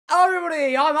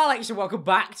everybody, I'm Alex and welcome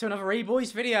back to another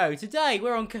Eboys video. Today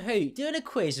we're on Kahoot doing a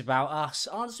quiz about us,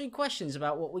 answering questions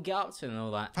about what we get up to and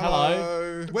all that.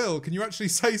 Hello. Will, can you actually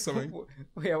say something?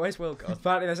 Yeah, where's Will gone?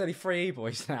 Apparently there's only 3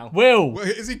 Eboys now. Will!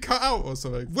 Wait, is he cut out or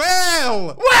something?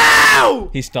 Will! Wow!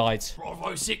 He's died.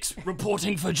 Bravo 6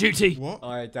 reporting for duty. What?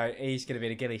 I don't, he's going to be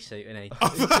in a ghillie suit, isn't he?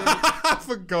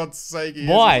 For God's sake, he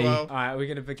Why? is as well. Alright, we're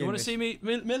going to begin You want to this. see me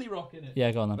Millie Rock in it?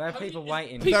 Yeah, go on then. There are people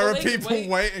waiting. There are people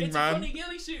waiting, it's man. A funny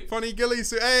ghillie suit. Funny ghillie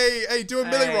suit. Hey, do a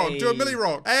Millie Rock. Do a Millie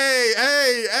Rock.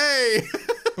 Hey.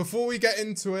 Before we get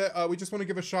into it, we just want to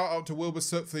give a shout out to Wilbur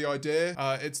Soot for the idea.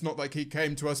 It's not like he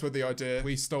came to us with the idea.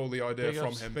 We stole the idea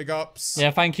from him. Big ups.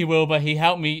 Yeah, thank you, Wilbur. He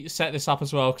helped me set this up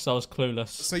as well because I was clueless.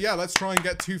 So yeah, let's try and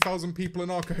get 2,000 people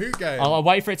in our Kahoot game. I'll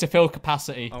wait for it to fill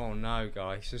capacity. Oh no,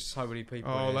 guys, there's so many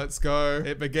people. Oh, here. let's go.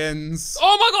 It begins.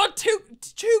 Oh my God,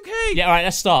 2K. Yeah, alright,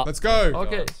 let's start. Let's go.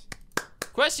 Okay.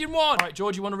 Question 1. All right,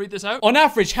 George, you want to read this out? On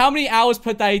average, how many hours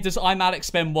per day does I'm Alex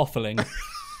spend waffling?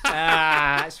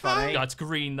 That's funny. That's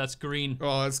green. That's green.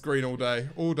 Oh, it's green all day.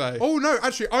 All day. Oh, no,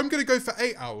 actually, I'm going to go for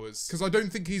 8 hours because I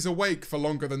don't think he's awake for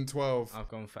longer than 12. I've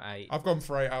gone for 8. I've gone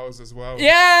for 8 hours as well.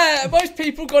 Yeah, most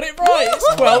people got it right.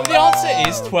 It's 12. The answer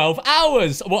is 12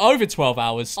 hours. Well, over 12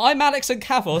 hours. I'm Alex and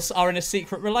Kavos are in a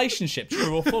secret relationship.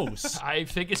 True or false? I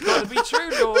think it's got to be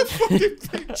true,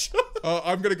 George.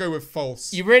 I'm going to go with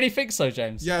false. You really think so,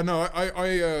 James? Yeah, no,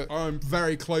 I'm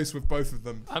very close with both of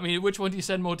them. I mean, which one do you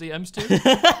send more DMs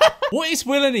to? What is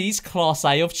Will and E's class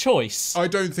A of choice? I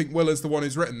don't think Will is the one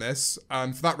who's written this,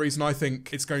 and for that reason, I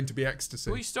think it's going to be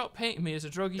ecstasy. Will you stop painting me as a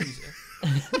drug user?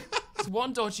 It's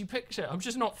one dodgy picture. I'm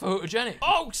just not photogenic.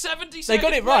 Oh, 70 They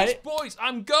got it right. Boys,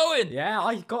 I'm going. Yeah,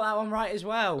 I got that one right as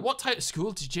well. What type of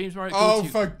school did James Murray go Oh, to?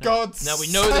 for God's Now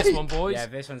we know this one, boys. Yeah,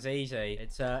 this one's easy.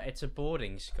 It's a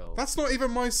boarding school. That's not even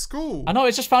my school. I know,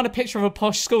 I just found a picture of a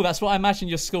posh school. That's what I imagine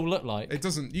your school looked like. It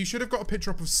doesn't. You should have got a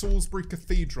picture up of Salisbury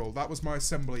Cathedral. That was my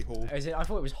assembly hall. Is it? I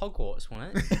thought it was Hogwarts,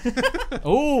 wasn't it?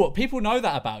 Oh, people know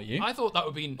that about you. I thought that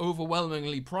would be an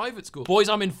overwhelmingly private school. Boys,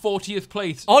 I'm in 40th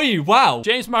place. Are you? Wow.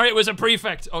 James Marriott was a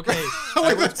prefect. Okay.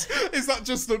 Wait, is that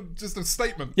just a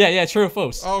statement? Yeah, true or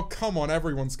false? Oh, come on.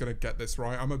 Everyone's going to get this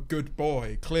right. I'm a good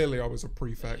boy. Clearly, I was a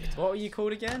prefect. What were you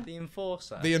called again? The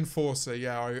enforcer. The enforcer,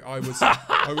 yeah, I was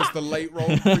the late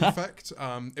role prefect.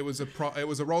 It was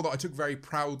a role that I took very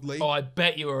proudly. Oh, I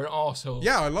bet you were an arsehole.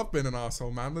 Yeah, I love being an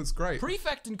arsehole, man. That's great.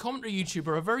 Prefect and commentary YouTuber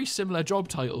are a very similar job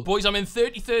title. Boys, I'm in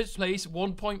 33rd place,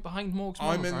 1 point behind Morgs.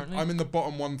 I'm in the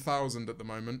bottom 1,000 at the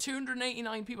moment.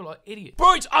 289 people are idiots.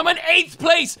 Boys, I'm in 8th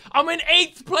place. I'm in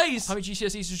 8th place. How many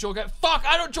GCSEs does George get? Fuck,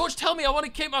 George, tell me. I want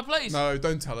to keep my place. No,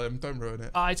 don't tell him. Don't ruin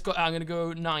it. I'm going to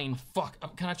go 9.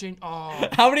 Fuck. Can I change? Oh.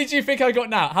 How many do you think I got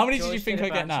now? How many did you George think did I a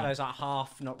get bunch of now? those like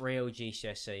half, not real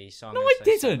GCSEs. So No, I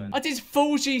didn't. I did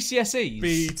full GCSEs.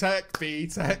 B-Tech.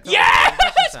 Yes!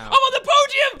 I'm on the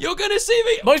podium. You're going to see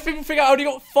me. Most people think I only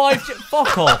got 5.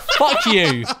 Fuck off. Fuck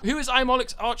you. Who is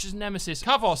Imolix Archer's nemesis?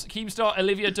 Kavos, Keemstar,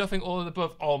 Olivia Duffing, all of the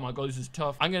above. Oh my God, this is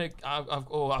tough.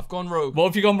 I've gone rogue. What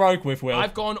have you gone rogue with, Will?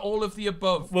 I've gone all of the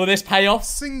above. Will this pay off?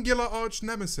 Singular arch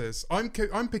nemesis. I'm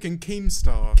picking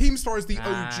Keemstar. Keemstar is the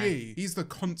OG. He's the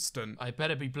constant. I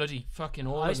better be bloody fucking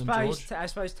all I of them, George.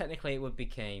 suppose technically it would be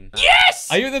Keen. Yes!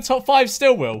 Are you in the top 5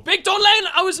 still, Will? Big Don Lane,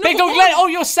 I was Big number Dog 1. Lane. Oh,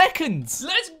 you're second.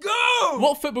 Let's go!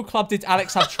 What football club did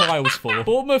Alex have trials for?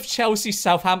 Bournemouth, Chelsea,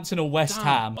 Southampton, or West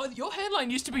Ham? Oh, your hairline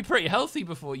used to be pretty healthy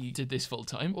before you did this full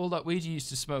time. All that weed you used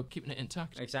to smoke, keeping it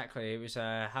intact. Exactly, it was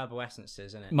herbal essences,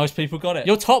 isn't it? Most people got it.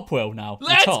 You're top, Will, now. You're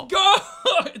Let's top. go!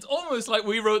 It's almost like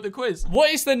we wrote the quiz.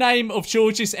 What is the name of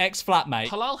George's ex-flatmate?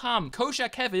 Halal Ham, Kosher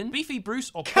Kevin, Beefy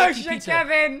Bruce, or Perky Kosher Peter?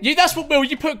 Kevin! That's what, Will.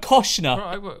 You put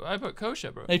Koshner. Bro, I put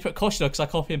Kosher, bro. No, you put Koshner because I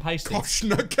copy and pasted.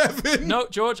 Koshner Kevin. No,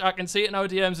 George, I can see it in our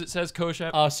DMs. It says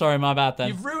Kosher. Oh, sorry, my bad then.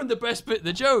 You've ruined the best bit of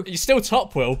the joke. You're still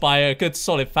top, Will, by a good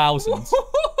solid 1,000.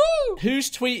 Whose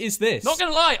tweet is this? Not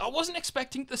gonna lie, I wasn't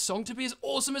expecting the song to be as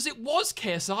awesome as it was,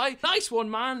 KSI. Nice one,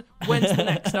 man. When's the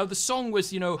next? Now, the song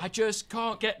was, I just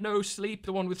can't get no sleep.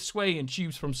 The one with Sway and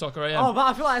Tubes from Soccer AM. Oh, but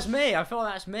I feel like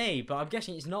that's me. But I'm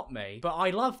guessing it's not me. But I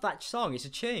love that song. It's a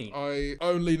tune. I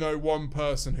only know one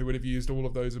person who would have used all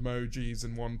of those emojis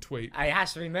in one tweet. It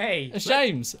has to be me. It's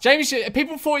James. James,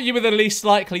 people thought you were the least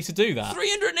likely to do that.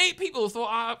 308 people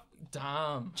thought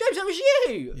Damn. James, that was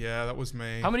you. Yeah, that was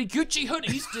me. How many Gucci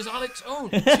hoodies does Alex own?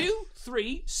 2,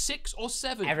 3, 6, or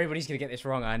 7? Everybody's gonna get this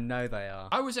wrong. I know they are.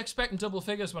 I was expecting double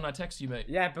figures when I text you, mate.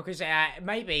 Yeah, because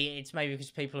maybe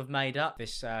because people have made up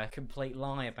this complete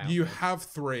lie about You me. have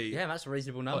 3. Yeah, that's a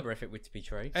reasonable number if it were to be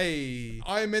true. Hey,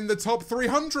 I'm in the top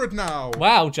 300 now.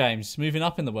 Wow, James, moving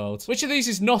up in the world. Which of these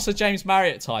is not a James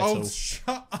Marriott title? Oh,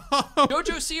 shut up.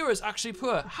 Jojo Sierra's actually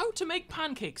put, how to make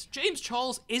pancakes. James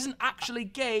Charles isn't actually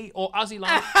gay, or as he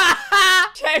likes.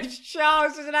 James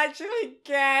Charles isn't actually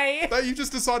gay. That you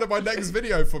just decided my next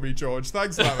video for me, George.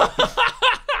 Thanks, Larry.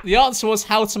 The answer was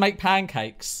how to make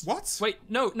pancakes. What? Wait,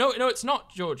 no, it's not,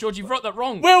 George. George, you've wrote that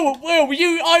wrong. Will,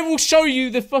 I will show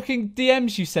you the fucking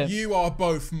DMs you sent. You are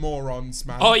both morons,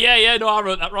 man. Oh, yeah, no, I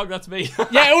wrote that wrong. That's me.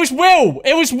 Yeah, it was Will.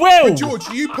 It was Will. But George,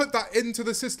 you put that into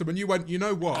the system and you went, you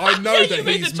know what? I know that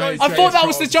made he's the choice. made I thought that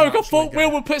was the James joke. I Charles thought actually Will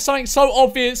gay. would put something so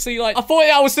obviously like. I thought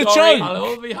that was the Sorry, joke. I'll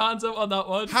hold my hands up on that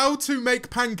one. How to make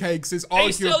pancakes is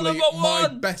He's still arguably number my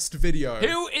one. best video.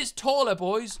 Who is taller,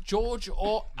 boys? George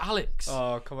or Alex?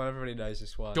 Oh, come on, everybody knows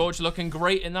this one. George looking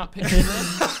great in that picture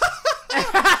there.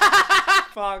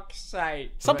 Fuck's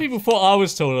sake. Some people thought I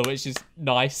was taller, which is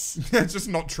nice. It's just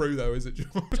not true though, is it,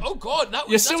 George? Oh god, You're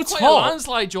that's still quite tall. a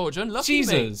landslide, George. Unlucky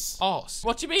Jesus. me. Arse.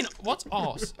 What do you mean? What's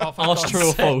arse? Oh, for Arse, God's true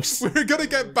or sake. false? We're gonna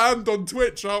get banned on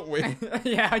Twitch, aren't we?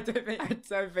 Yeah, I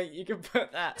don't think you can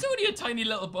put that. It's only a tiny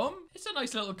little bum. It's a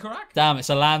nice little crack. Damn, it's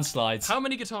a landslide. How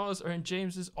many guitars are in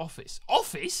James's office?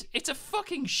 Office? It's a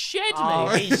fucking shed, Oh,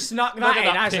 mate. he snuck Look that at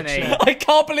in, that hasn't he? picture. I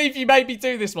can't believe you made me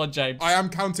do this one, James. I am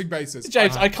counting bases.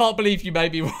 James, I can't believe you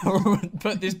made me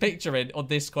put this picture in on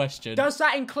this question. Does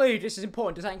that include, this is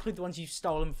important, does that include the ones you've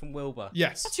stolen from Wilbur?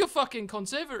 Yes. That's your fucking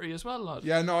conservatory as well, lad.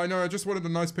 Yeah, no, I know. I just wanted a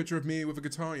nice picture of me with a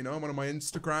guitar, you know, on one of my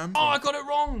Instagram. Oh, I got it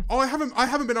wrong. Oh, I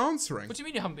haven't been answering. What do you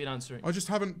mean you haven't been answering? I just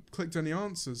haven't clicked any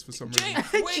answers for some reason.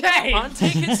 James, wake up, James. man.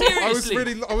 Take it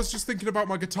seriously. I was just thinking about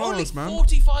my Only guitars, man.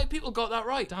 45 people got that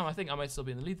right. Damn, I think I might still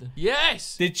be in the lead then.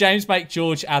 Yes. Did James make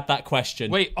George add that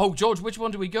question? Wait, oh, George, which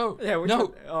one do we go? Yeah, which no.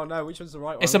 one? Oh no, which one's the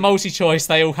right one? It's a multi-choice.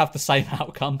 They all have the same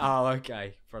outcome. Oh,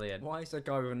 okay. Brilliant. Why is there a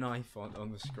guy with a knife on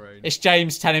the screen? It's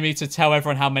James telling me to tell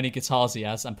everyone how many guitars he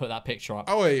has and put that picture up.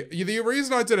 Oh wait, the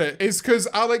reason I did it is because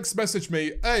Alex messaged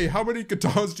me, hey, how many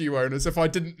guitars do you own? As if I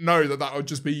didn't know that would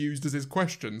just be used as his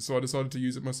question, so I decided to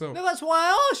use it myself. No, that's why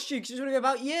I asked you, because it's really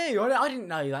about you. I didn't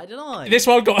know that, did I? This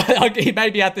one got. He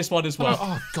maybe had this one as well.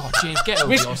 Oh, God, James, get over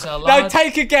Which- yourself, no, lad.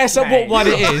 take a guess at what one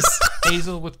it is.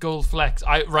 Hazel with gold flecks.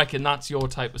 I reckon that's your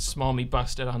type of smarmy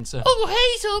bastard answer.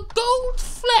 Oh, Hazel, gold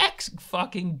flecks.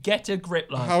 Fucking get a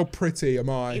grip, lad. How pretty am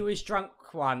I? He was drunk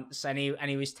once and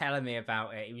he was telling me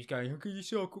about it. He was going, can you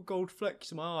see I've got gold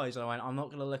flecks in my eyes? And I went, I'm not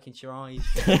going to look into your eyes.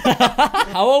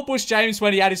 How old was James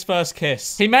when he had his first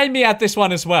kiss? He made me add this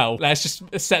one as well. Let's just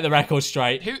set the record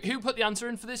straight. Who put the answer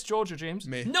in for this, George or James?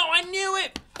 Me. No, I knew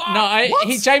it. Fuck.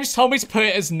 No, James told me to put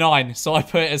it as 9, so I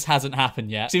put it as hasn't happened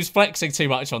yet. He was flexing too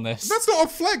much on this. That's not a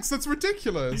flex, that's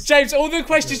ridiculous. James, all the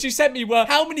questions you sent me were,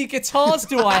 how many guitars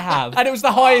do I have? And it was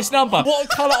the highest number. What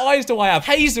colour eyes do I have?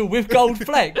 Hazel with gold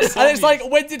flecks. And it's like,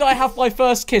 when did I have my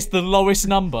first kiss? The lowest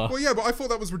number. Well, yeah, but I thought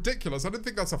that was ridiculous. I didn't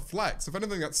think that's a flex. If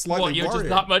anything, that's slightly What, you're worrying. just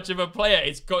that much of a player?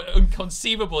 It's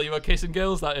inconceivable you were kissing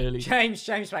girls that early. James,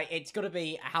 mate, it's got to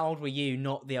be how old were you,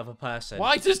 not the other person.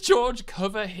 Why does George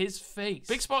cover his face?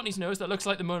 Big spot on his nose that looks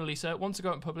like the Mona Lisa, wants to go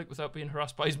out in public without being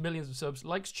harassed by his millions of subs,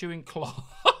 likes chewing cloth.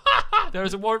 There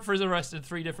is a warrant for his arrest in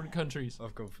 3 different countries.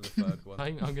 I've gone for the third one.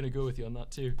 I'm going to go with you on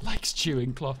that too. Likes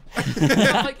chewing cloth.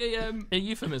 Like a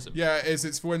euphemism. Yeah, it is.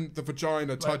 It's when the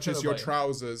vagina touches pillow your bite.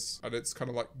 trousers and it's kind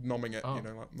of like numbing it, you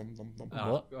know, like nom nom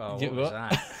nom. What? Oh, Yeah, what was what?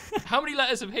 that? How many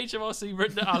letters have HMRC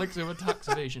written to Alex over tax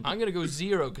evasion? I'm going to go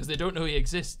 0 because they don't know he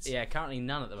exists. Yeah, currently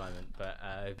none at the moment, but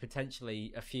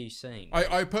potentially a few soon.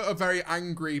 I put a very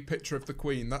angry picture of the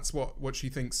Queen. That's what she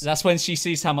thinks. That's when she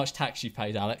sees how much tax you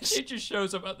paid, Alex. It just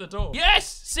shows up at the door.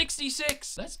 Yes!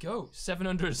 66! Let's go.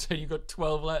 700, so you got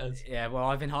 12 letters. Yeah, well,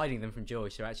 I've been hiding them from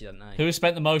Joyce, who actually doesn't know. Who has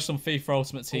spent the most on FIFA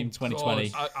Ultimate Team 2020?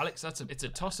 God. Alex, it's a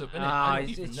toss-up, isn't it? Ah, I don't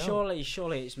even know.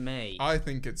 surely it's me. I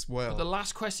think it's Will. The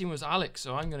last question was Alex,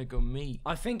 so I'm going to go me.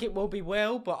 I think it will be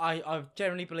Will, but I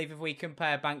generally believe if we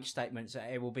compare bank statements,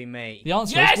 it will be me. The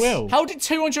answer Yes! is Will. How did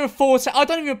 240... I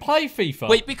don't even play FIFA.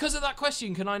 Wait, because of that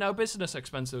question, can I now business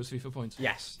expense those FIFA points?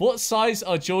 Yes. What size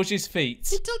are George's feet?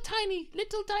 Little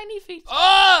tiny feet. feet.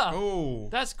 Ah! Oh.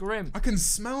 That's grim. I can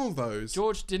smell those.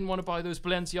 George didn't want to buy those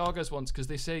Balenciagas once because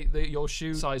they say your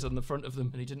shoe size on the front of them,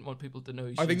 and he didn't want people to know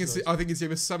his I think shoe it's size.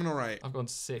 either 7 or 8. I've gone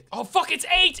 6. Oh fuck! It's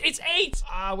 8. It's 8.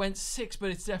 I went 6, but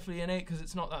it's definitely an 8 because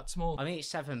it's not that small. I think it's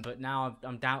 7, but now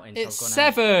I'm doubting. It's so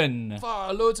I've gone 7.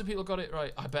 Far, loads of people got it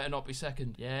right. I better not be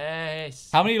second. Yes.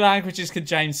 How many languages can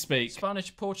James speak?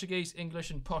 Spanish, Portuguese,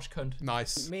 English, and posh cunt.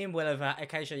 Nice. Me and Will have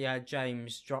occasionally heard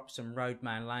James drop some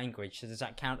roadman language. So does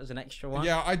that count as an extra one?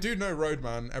 Yeah, I do know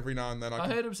Roadman every now and then. I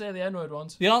heard him say the N-word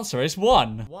once. The answer is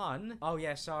 1. 1? Oh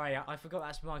yeah, sorry. I forgot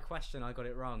that's my question. I got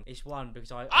it wrong. It's 1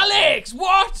 because Alex,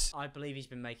 what? I believe he's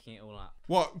been making it all up.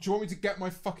 What? Do you want me to get my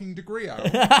fucking degree out?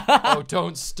 Oh,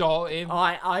 don't start him.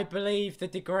 I believe the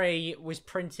degree was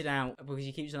printed out because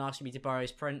he keeps on asking me to borrow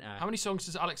his printer. How many songs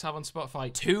does Alex have on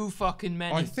Spotify? 2 fucking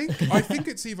many. I think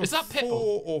it's either Is that 4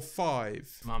 Pitbull? or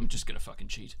 5. I'm just gonna fucking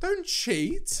cheat. Don't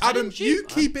cheat. I Adam, didn't cheat, you man.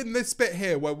 keep in this bit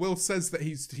here where Will says that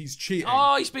he's cheating.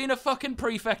 Oh, he's being a fucking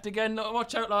prefect again.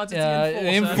 Watch out, lads. It's Yeah, the the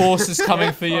enforcer. enforcer's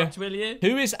coming for you. Fucked, will you?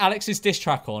 Who is Alex's diss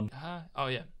track on? Oh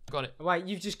yeah, got it. Wait,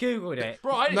 you've just googled it.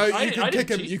 Bro, I didn't, No, I you didn't, can I kick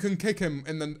didn't him. cheat. You can kick him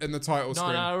in the title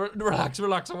screen. No, relax.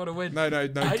 I want to win. No, I kill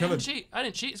didn't him. cheat. I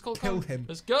didn't cheat. It's called Kill Kahoot. him.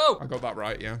 Let's go. I got that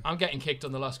right, yeah. I'm getting kicked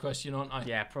on the last question, aren't I?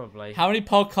 Yeah, probably. How many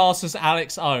podcasts has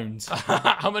Alex owned?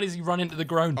 How many has he run into the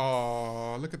ground?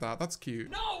 Oh, look at that. That's cute.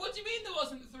 No, what do you mean there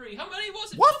wasn't 3? How many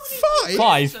was it? What? How many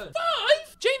 5? 5. 5?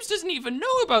 James doesn't even know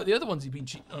about the other ones he's been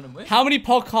cheating on him with. How many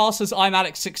podcasts has I'm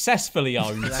Alex successfully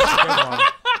owned? That's a good one.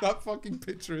 That fucking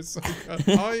picture is so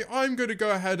good. I'm going to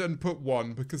go ahead and put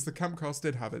 1 because the Campcast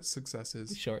did have its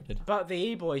successes. Sure it did. But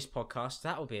the Eboys podcast,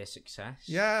 that will be a success.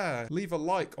 Yeah, leave a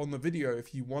like on the video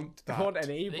if you want that. What an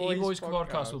The Eboys Eboys podcast.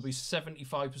 podcast will be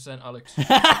 75% Alex.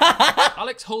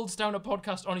 Alex holds down a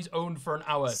podcast on his own for an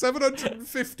hour.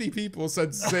 750 people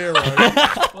said 0.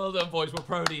 Well done, boys. We're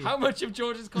proud of you. How much of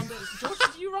George's content? George,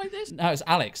 did you write this? No, it's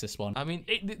Alex, this one. I mean,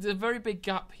 there's a very big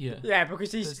gap here. Yeah,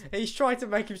 because he's trying to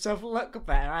make himself look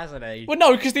better, hasn't he? Well,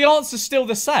 no, because the answer's still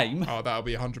the same. Oh, that'll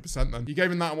be 100% then. You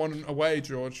gave him that one away,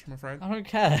 George, my friend. I don't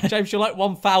care. James, you're like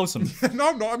 1,000. No,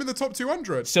 I'm not. I'm in the top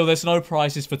 200. Still, there's no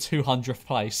prizes for 200th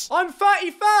place. I'm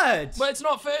 33rd! But it's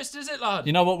not first, is it, lad?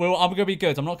 You know what, Will? I'm going to be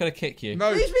good. I'm not going to kick you.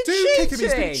 No, He's been do kick him.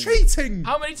 He's been cheating. cheating.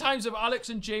 How many times have Alex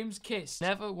and James kissed?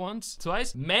 Never once,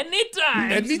 twice, many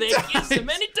times. Many They times. kissed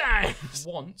many times.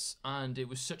 Once, and it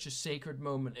was such a sacred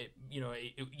moment.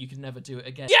 You could never do it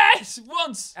again. Yes,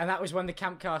 once. And that was when the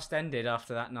campcast ended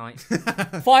after that night.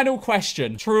 Final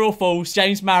question. True or false?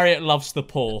 James Marriott loves the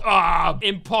poor. Ah,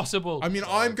 impossible. I mean,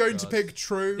 I'm going to pick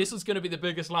true. This is going to be the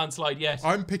biggest landslide yet.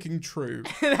 I'm picking true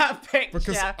That picture.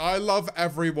 because I love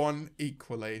everyone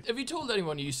equally. Have you told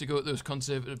anyone you used to go at those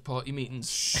Conservative Party meetings?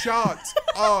 Shut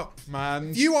up,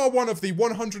 man. You are one of the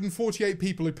 148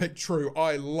 people who picked true.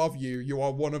 I love you. You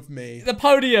are one of me. The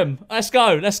podium. Let's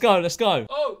go. Let's go. Let's go.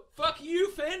 Oh, fuck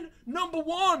you, Finn. Number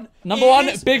 1. Number 1,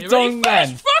 is- Big You ready? Dong Man.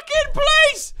 First fucking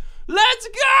place. Let's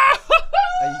go.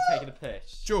 Are you taking a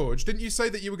piss? George, didn't you say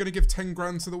that you were going to give 10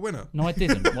 grand to the winner? No, I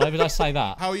didn't. Why would I say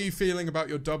that? How are you feeling about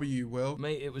your W, Will?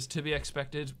 Mate, it was to be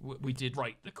expected. We did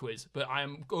write the quiz, but I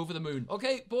am over the moon.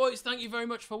 Okay, boys, thank you very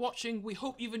much for watching. We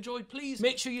hope you've enjoyed. Please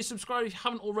make sure you subscribe if you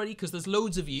haven't already, because there's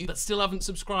loads of you that still haven't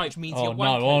subscribed. Means Oh you're no,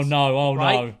 wankers. oh no, oh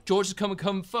Right? no. George is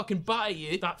come fucking batter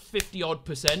you. That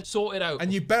 50-odd%. Sort it out.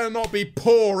 And you better not be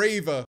poor either.